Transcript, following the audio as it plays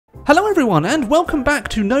Hello everyone and welcome back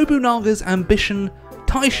to Nobunaga's Ambition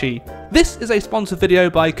Taishi. This is a sponsored video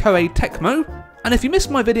by Koei Tecmo, and if you missed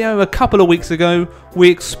my video a couple of weeks ago, we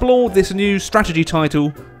explored this new strategy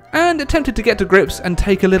title and attempted to get to grips and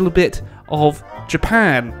take a little bit of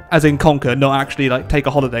Japan, as in conquer, not actually like take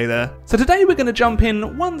a holiday there. So today we're going to jump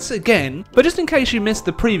in once again, but just in case you missed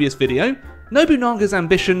the previous video, Nobunaga's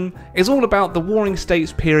Ambition is all about the Warring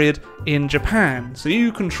States period in Japan. So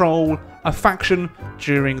you control a faction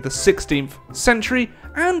during the 16th century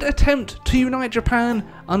and attempt to unite Japan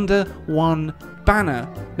under one banner.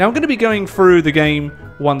 Now I'm going to be going through the game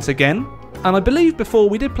once again, and I believe before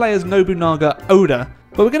we did play as Nobunaga Oda,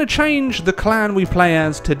 but we're going to change the clan we play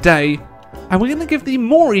as today, and we're going to give the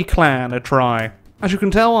Mori clan a try. As you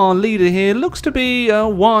can tell, our leader here looks to be a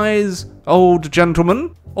wise old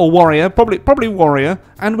gentleman, or warrior, probably warrior,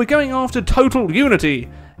 and we're going after total unity.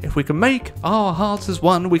 If we can make our hearts as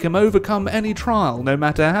one, we can overcome any trial, no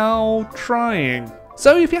matter how trying.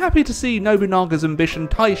 So if you're happy to see Nobunaga's Ambition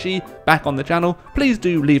Taishi back on the channel, please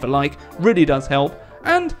do leave a like, really does help.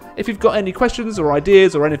 And if you've got any questions or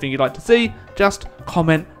ideas or anything you'd like to see, just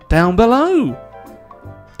comment down below.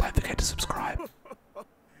 Don't forget to subscribe.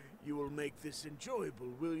 You will make this enjoyable,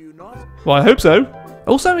 will you not? Well, I hope so.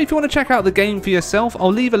 Also, if you want to check out the game for yourself,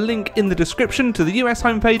 I'll leave a link in the description to the US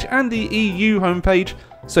homepage and the EU homepage.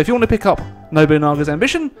 So if you want to pick up Nobunaga's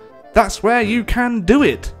Ambition, that's where you can do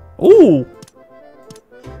it. Ooh!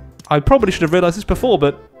 I probably should have realised this before,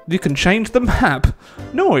 but you can change the map.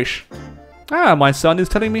 Nice. Ah, my son is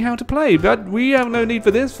telling me how to play, but we have no need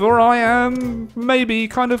for this, for I am maybe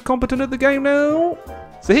kind of competent at the game now.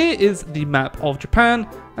 So here is the map of Japan.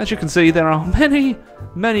 As you can see, there are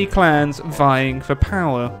many clans vying for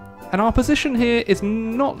power. And our position here is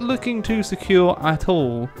not looking too secure at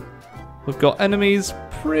all. We've got enemies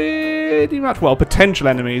pretty much, well, potential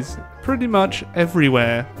enemies, pretty much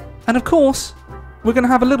everywhere. And of course, we're going to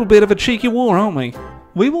have a little bit of a cheeky war, aren't we?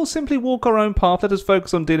 We will simply walk our own path. Let us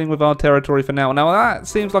focus on dealing with our territory for now. Now that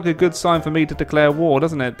seems like a good sign for me to declare war,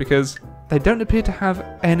 doesn't it? Because they don't appear to have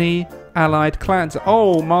any allied clans.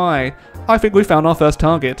 Oh my, I think we found our first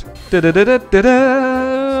target.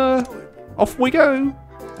 Da-da-da-da-da-da! Off we go.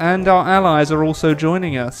 And our allies are also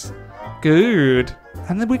joining us. Good.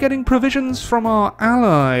 And then we're getting provisions from our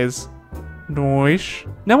allies. Nice.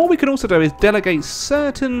 Now what we can also do is delegate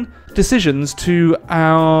certain decisions to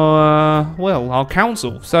our, well, our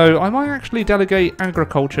council. So I might actually delegate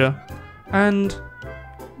agriculture and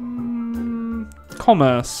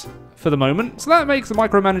commerce for the moment. So that makes the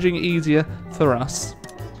micromanaging easier for us.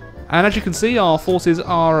 And as you can see, our forces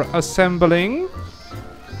are assembling.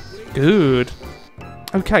 Good.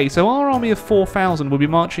 Okay, so our army of 4,000 will be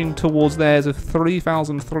marching towards theirs of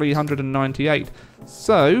 3,398.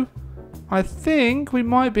 So I think we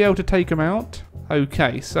might be able to take them out.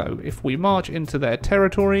 Okay, so if we march into their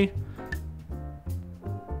territory,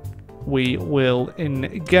 we will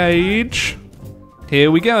engage.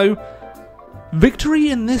 Here we go. Victory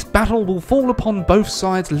in this battle will fall upon both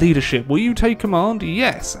sides' leadership. Will you take command?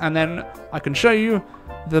 Yes. And then I can show you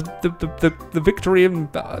the victory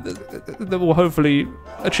that we'll hopefully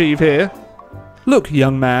achieve here. Look,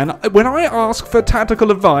 young man, when I ask for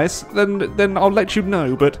tactical advice, then I'll let you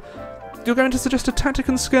know, but you're going to suggest a tactic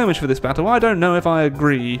and skirmish for this battle. I don't know if I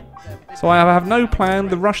agree. So I have no plan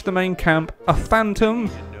to rush the main camp, a phantom,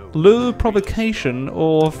 lure provocation,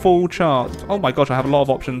 or full charge. Oh my gosh, I have a lot of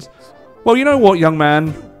options. Well, you know what, young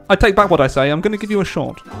man? I take back what I say. I'm going to give you a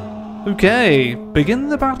shot. Okay, begin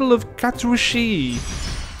the Battle of Katsushi.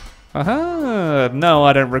 Aha! No,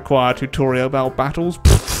 I don't require a tutorial about battles.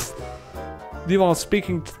 You are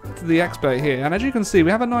speaking to the expert here. And as you can see,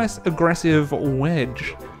 we have a nice aggressive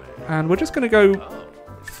wedge. And we're just going to go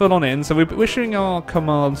full on in. So we're issuing our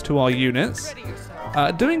commands to our units.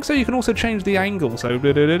 Doing so, you can also change the angle. So,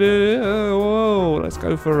 whoa, let's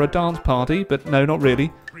go for a dance party. But no, not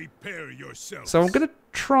really. So I'm going to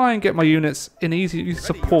try and get my units in easy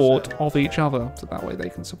support of each other. So that way they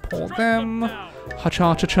can support them.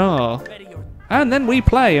 Ha-cha-cha-cha. And then we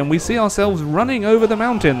play and we see ourselves running over the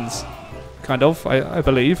mountains. Kind of, I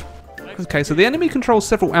believe. Okay, so the enemy controls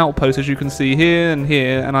several outposts, as you can see here,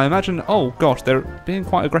 and I imagine, oh gosh, they're being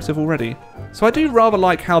quite aggressive already. So I do rather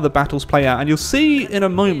like how the battles play out, and you'll see in a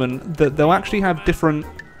moment that they'll actually have different,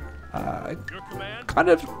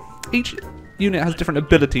 each unit has different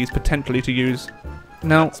abilities potentially to use.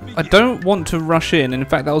 Now, I don't want to rush in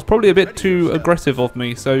fact that was probably a bit too aggressive of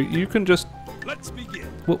me, so you can just,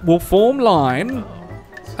 we'll form line,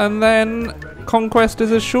 and then conquest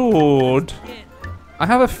is assured. I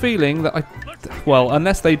have a feeling that well,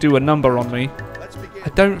 unless they do a number on me, I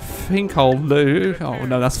don't think I'll lose. Oh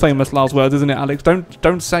no, that's famous last words, isn't it, Alex?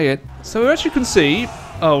 Don't say it. So as you can see,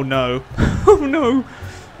 oh no, oh no.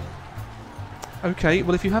 Okay,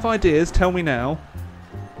 well if you have ideas, tell me now.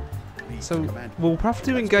 So we'll have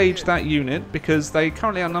to engage that unit because they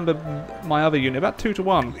currently outnumber my other unit about 2 to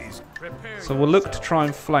 1. So we'll look to try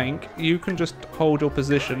and flank. You can just hold your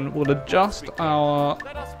position. We'll adjust our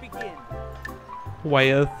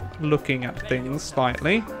way of looking at things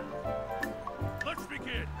slightly.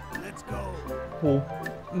 We'll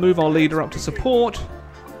move our leader up to support.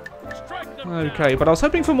 Okay, but I was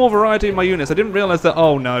hoping for more variety in my units. I didn't realise that...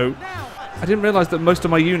 Oh no. I didn't realise that most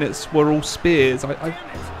of my units were all spears. I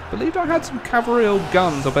believed I had some cavalry or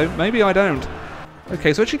guns, or maybe I don't.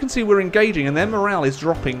 Okay, so as you can see, we're engaging and their morale is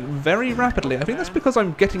dropping very rapidly. I think that's because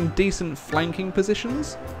I'm getting decent flanking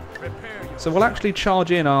positions. So we'll actually charge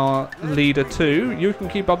in our leader too. You can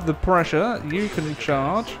keep up the pressure. You can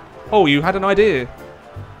charge. Oh, you had an idea.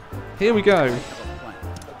 Here we go.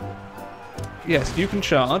 Yes, you can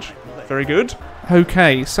charge. Very good.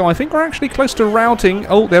 Okay, so I think we're actually close to routing.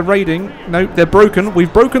 Oh, they're raiding. No, they're broken.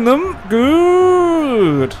 We've broken them.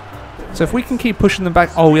 Good. So if we can keep pushing them back...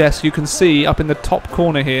 Oh, yes, you can see up in the top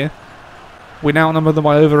corner here. We now outnumber them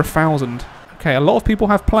by over 1,000. Okay, a lot of people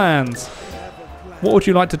have plans. What would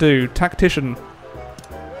you like to do? Tactician.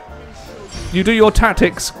 You do your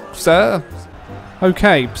tactics, sir.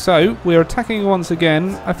 Okay, so we're attacking once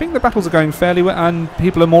again. I think the battles are going fairly well and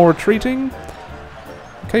people are more retreating.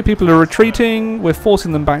 Okay, people are retreating. We're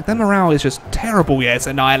forcing them back. Their morale is just terrible. Yes,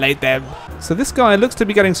 annihilate them. So this guy looks to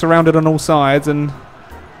be getting surrounded on all sides and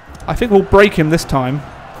I think we'll break him this time.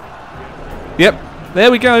 Yep,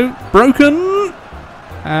 there we go. Broken.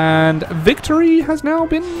 And victory has now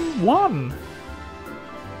been won.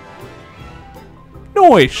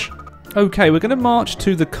 Nice. Okay, we're going to march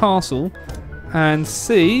to the castle and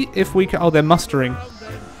see if we can... Oh, they're mustering.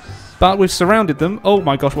 But we've surrounded them. Oh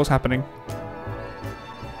my gosh, what's happening?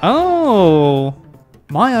 Oh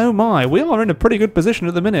my. We are in a pretty good position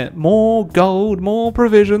at the minute. More gold, more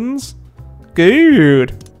provisions.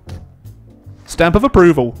 Good. Stamp of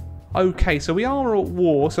approval. Okay, so we are at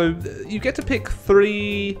war. So you get to pick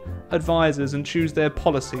 3 advisors and choose their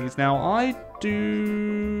policies. Now, I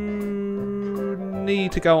do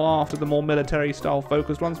need to go after the more military style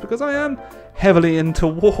focused ones because I am heavily into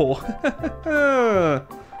war.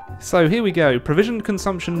 So here we go. Provision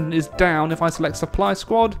consumption is down if I select supply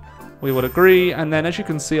squad. We would agree. And then as you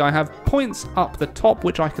can see, I have points up the top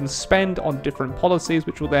which I can spend on different policies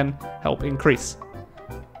which will then help increase.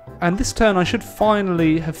 And this turn I should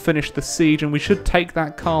finally have finished the siege and we should take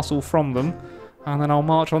that castle from them. And then I'll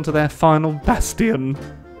march on to their final bastion.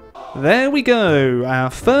 There we go.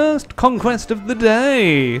 Our first conquest of the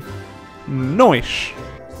day. Nice.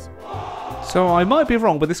 So I might be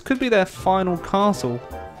wrong, but this could be their final castle.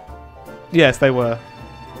 Yes, they were.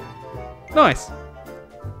 Nice.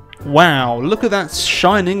 Wow, look at that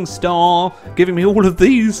shining star giving me all of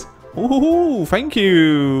these. Ooh, thank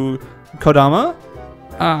you, Kodama.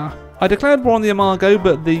 I declared war on the Imago,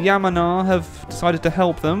 but the Yamana have decided to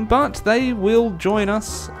help them, but they will join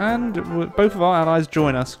us, and both of our allies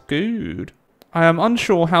join us. Good. I am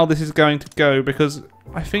unsure how this is going to go, because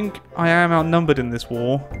I think I am outnumbered in this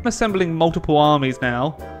war. I'm assembling multiple armies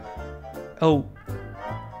now. Oh,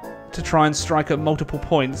 to try and strike at multiple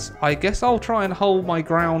points. I guess I'll try and hold my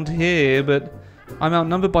ground here, but I'm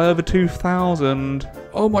outnumbered by over 2,000.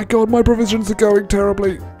 Oh my god, my provisions are going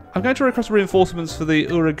terribly. I'm going to request reinforcements for the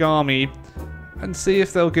Uragami and see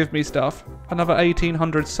if they'll give me stuff. Another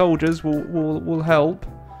 1,800 soldiers will help.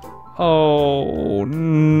 Oh,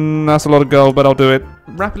 that's a lot of gold, but I'll do it.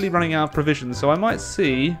 Rapidly running out of provisions, so I might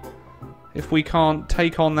see if we can't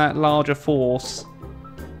take on that larger force.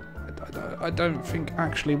 I don't think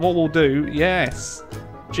actually what we'll do. Yes,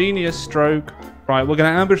 genius stroke. Right, we're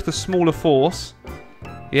going to ambush the smaller force.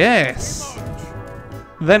 Yes.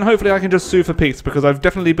 Then hopefully I can just sue for peace, because I've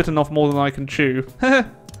definitely bitten off more than I can chew.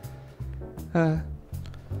 And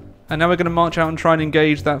now we're going to march out and try and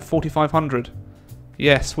engage that 4,500.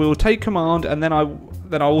 Yes, we will take command, and then I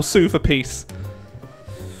will sue for peace.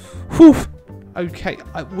 Whew. Okay,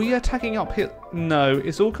 we are attacking uphill. No,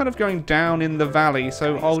 it's all kind of going down in the valley,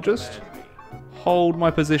 so I'll just hold my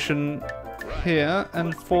position here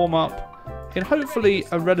and form up in hopefully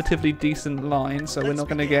a relatively decent line, so we're not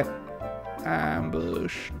going to get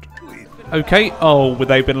ambushed. Okay, oh,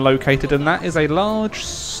 they've been located, and that is a large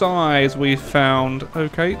size we've found.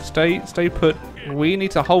 Okay, stay put. We need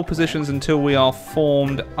to hold positions until we are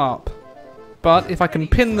formed up. But if I can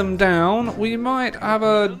pin them down, we might have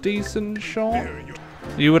a decent shot.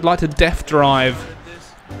 You would like to death drive?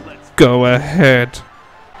 Go ahead.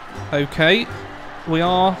 Okay, We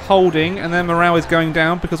are holding, and their morale is going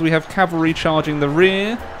down because we have cavalry charging the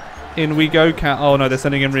rear. In we go, oh no, they're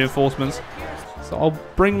sending in reinforcements. So I'll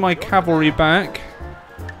bring my cavalry back.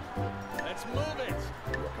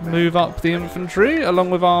 Move up the infantry along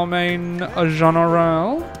with our main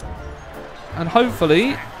general. And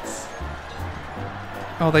hopefully...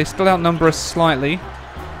 Oh, they still outnumber us slightly.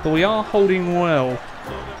 But we are holding well.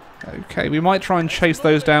 Okay, we might try and chase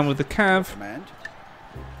those down with the cav.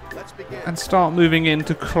 And start moving in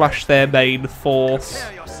to crush their main force.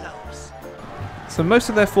 So most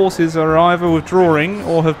of their forces are either withdrawing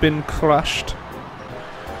or have been crushed.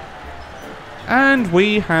 And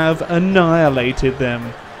we have annihilated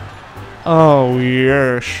them. Oh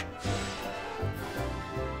yes.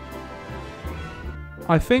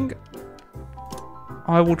 I think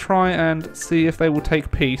I will try and see if they will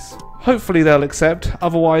take peace. Hopefully they'll accept,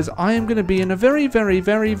 otherwise I am going to be in a very, very,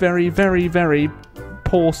 very, very, very, very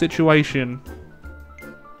poor situation.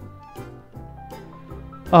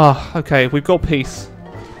 Ah, okay, we've got peace.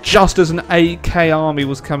 Just as an 8k army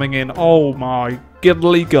was coming in. Oh my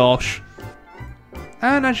giddly gosh.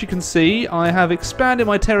 And as you can see, I have expanded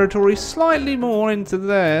my territory slightly more into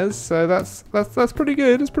theirs, so that's pretty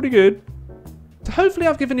good. It's pretty good. So hopefully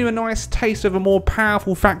I've given you a nice taste of a more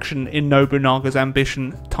powerful faction in Nobunaga's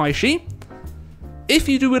ambition, Taishi. If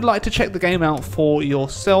you would like to check the game out for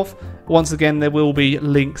yourself, once again there will be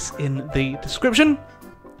links in the description.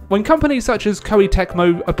 When companies such as Koei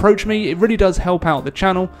Tecmo approach me, it really does help out the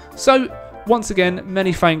channel. So once again,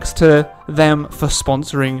 many thanks to them for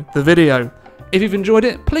sponsoring the video. If you've enjoyed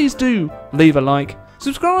it, please do leave a like,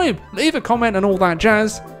 subscribe, leave a comment and all that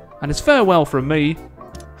jazz. And it's farewell from me.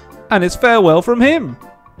 And it's farewell from him.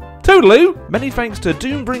 Toodaloo! Many thanks to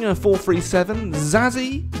Doombringer437,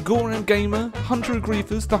 Zazzy, Goran Gamer, Hunter of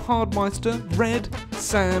Griefers, The Hardmeister, Red,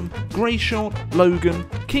 Sam, Greyshot, Logan,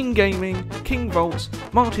 King Gaming, King Volts,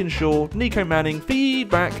 Martin Shaw, Nico Manning,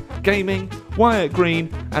 Feedback Gaming, Wyatt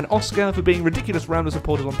Green, and Oscar for being ridiculous Rambler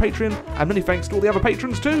supporters on Patreon, and many thanks to all the other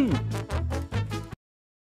patrons too!